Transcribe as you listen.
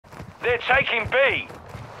They're taking B.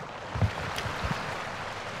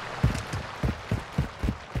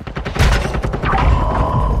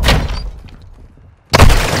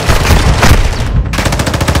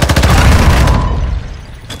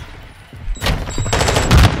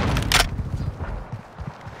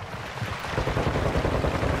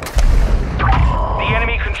 The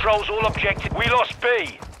enemy controls all objectives. We lost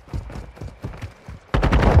B.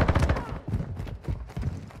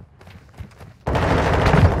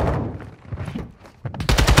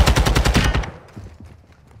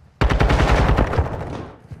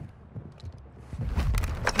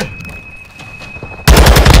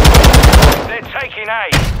 Taking A.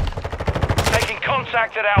 Taking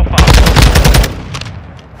contact at Alpha.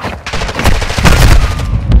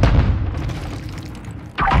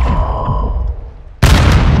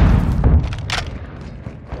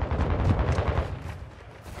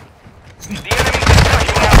 The enemy's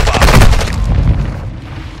attacking Alpha.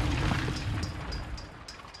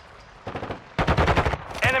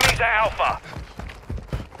 Enemies at Alpha.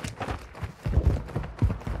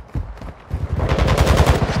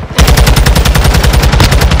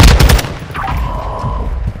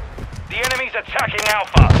 Attacking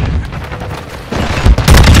Alpha.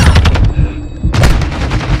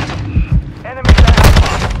 Enemies at Alpha.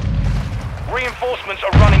 Reinforcements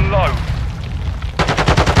are running low.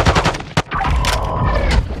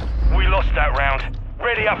 We lost that round.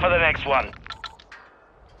 Ready up for the next one.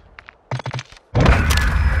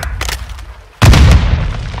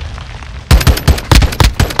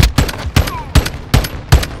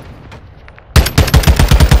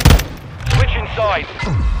 Switching sides.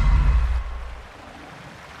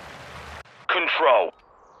 Control.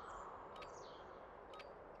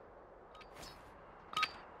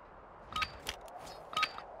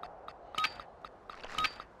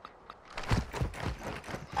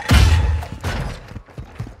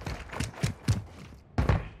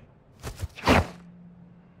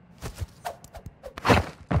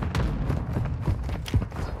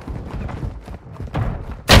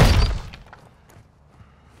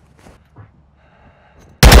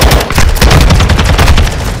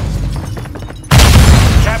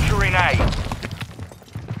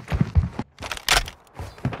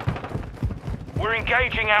 We're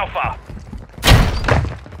engaging Alpha.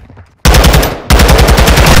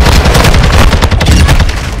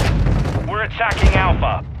 We're attacking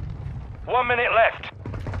Alpha. 1 minute left.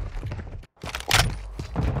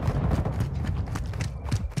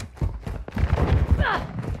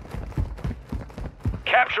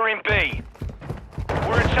 Capturing B.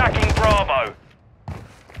 We're attacking Bravo.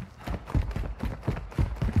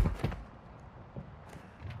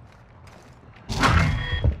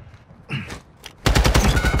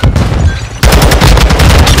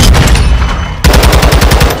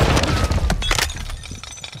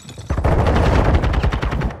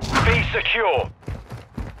 Secure.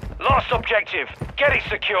 Last objective. Get it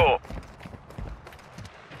secure.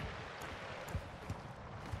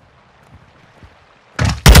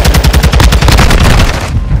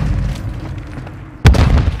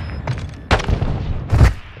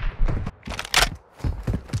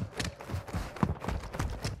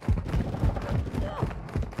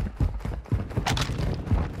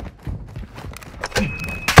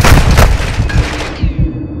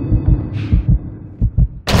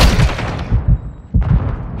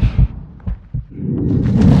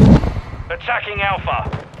 Attacking Alpha.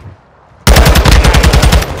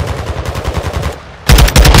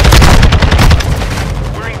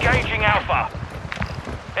 We're engaging Alpha.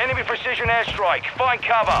 Enemy precision airstrike. Find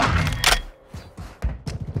cover.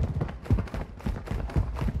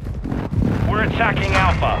 We're attacking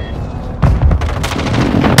Alpha.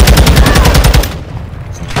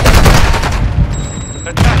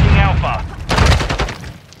 Attacking Alpha.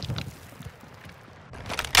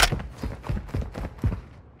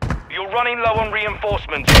 You're running low on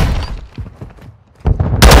reinforcements.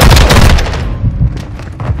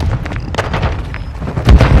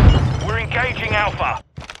 We're engaging Alpha.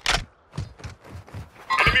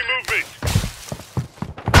 Enemy movement.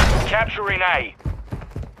 Capturing A.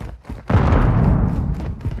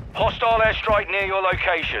 Hostile airstrike near your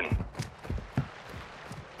location.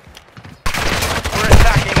 We're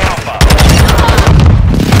attacking Alpha.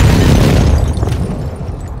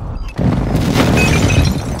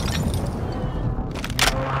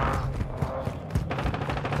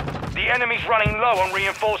 The enemy's running low on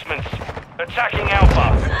reinforcements. Attacking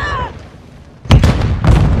Alpha.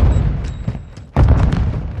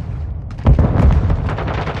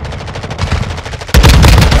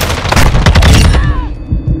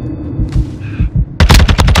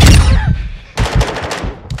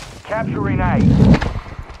 Capturing A.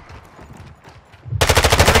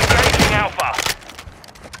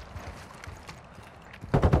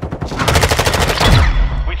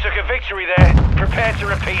 to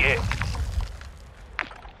repeat it.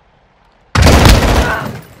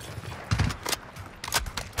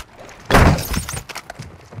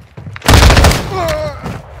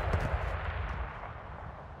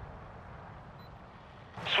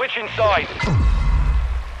 Switching sides.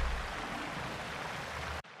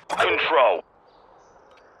 Control.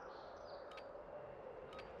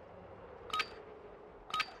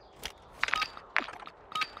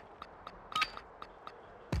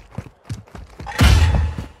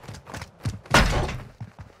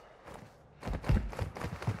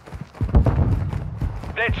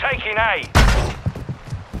 They're taking A.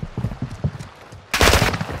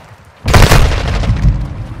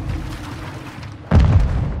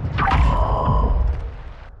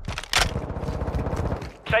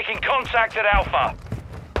 Taking contact at Alpha.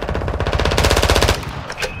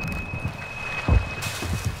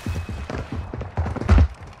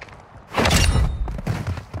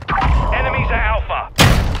 Enemies at Alpha.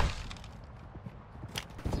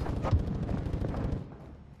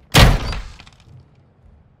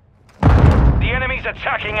 The enemy's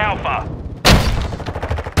attacking Alpha.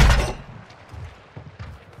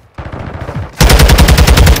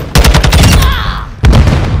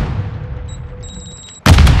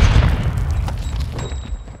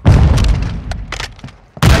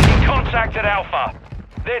 Contact at Alpha.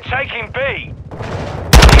 They're taking B.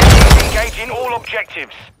 The enemy's engaging all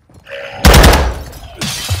objectives.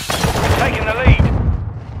 We're taking the lead.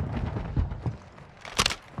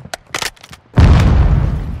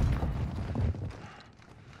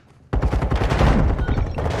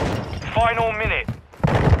 Final minute.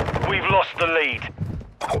 We've lost the lead.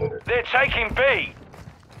 They're taking B.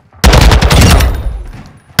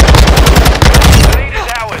 The lead is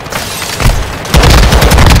ours.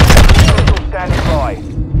 Standing by.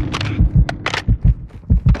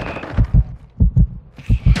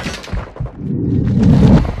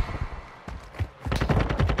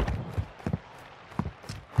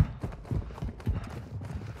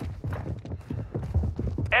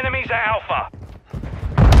 Enemies at Alpha.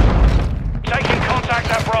 Taking contact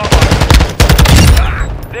at Bravo.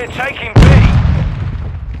 They're taking B.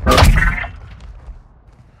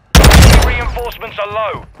 Reinforcements are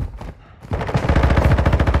low.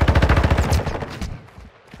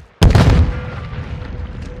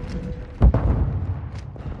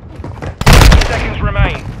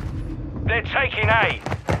 Remain. They're taking A.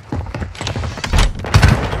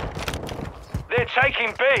 They're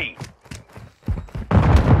taking B.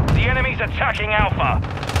 The enemy's attacking Alpha.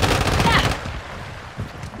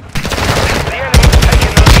 The enemy's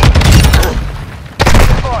taking the lead.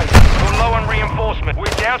 We're low on reinforcement.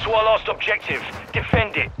 We're down to our last objective.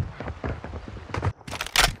 Defend it.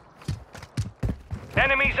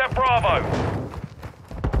 Enemies at Bravo.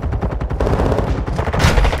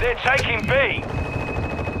 They're taking B.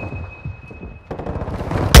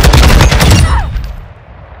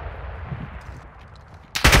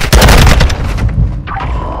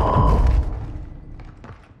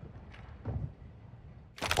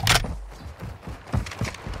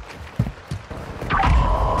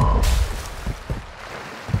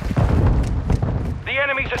 The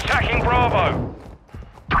enemy's attacking Bravo.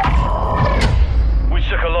 We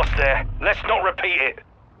took a loss there. Let's not repeat it.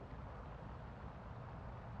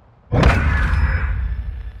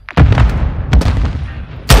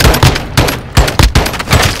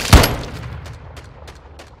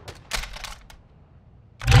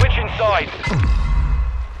 Switch inside.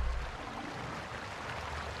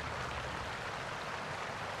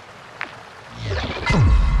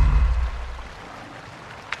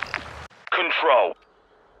 Control.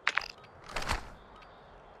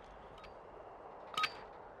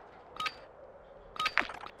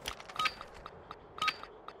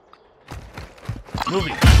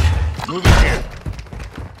 Moving. Moving here.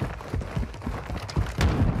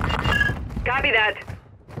 Copy that.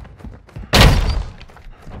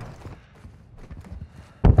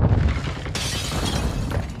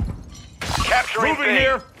 Capturing Moving B.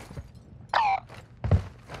 here.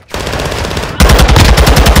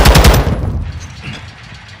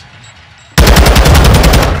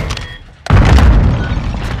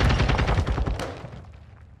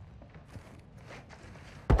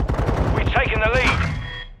 We've taken the lead.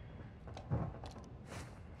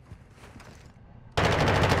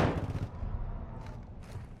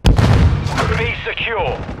 B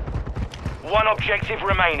secure. One objective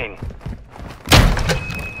remaining.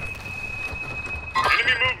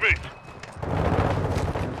 Enemy movement.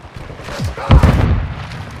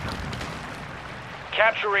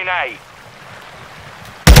 Capturing A.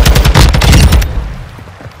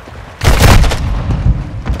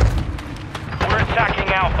 We're attacking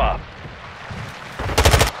Alpha.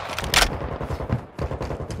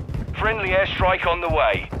 Friendly airstrike on the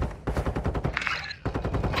way.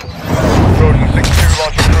 Trojan 6-2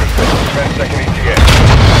 launching cruise. 10-second ETA.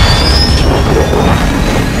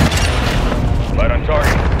 Light on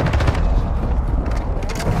target.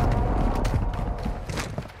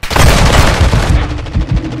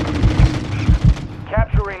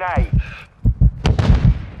 Capturing A.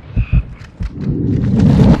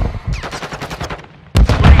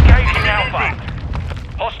 We're engaging Alpha.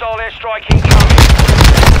 Hostile airstrike incoming.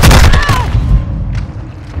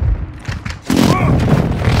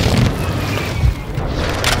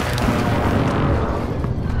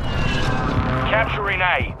 Capturing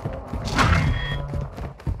A.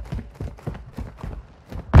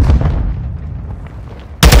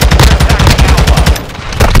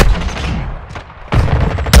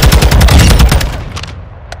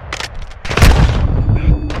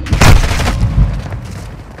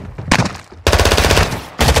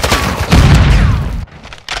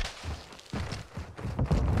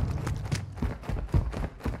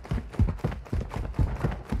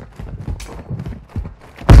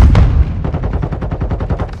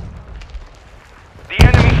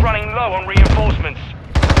 Running low on reinforcements.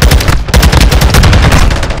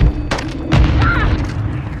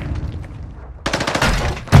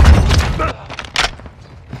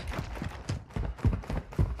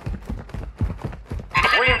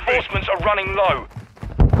 Reinforcements are running low.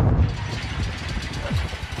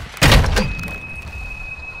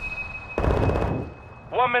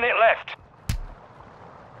 One minute left.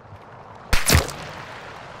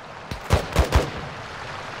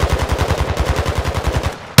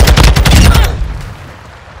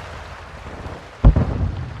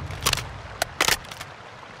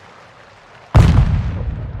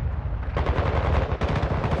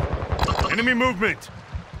 Enemy movement.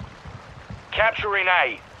 Capturing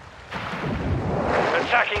A.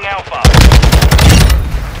 Attacking Alpha.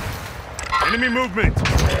 Enemy movement.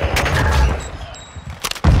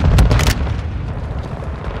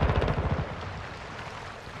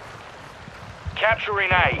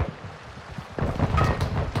 Capturing A.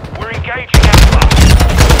 We're engaging Alpha.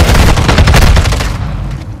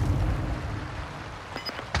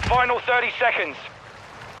 Final 30 seconds.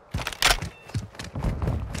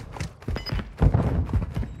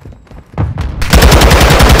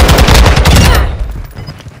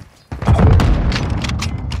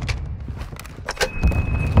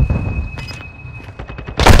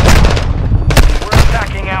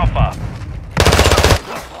 Alpha.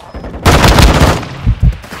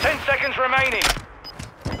 10 seconds remaining.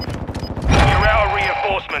 You're out of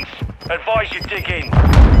reinforcements. Advise you dig in.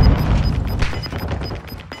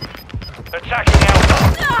 Attacking Alpha.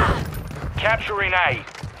 Capturing A.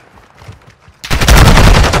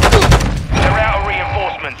 They're out of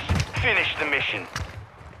reinforcements. Finish the mission.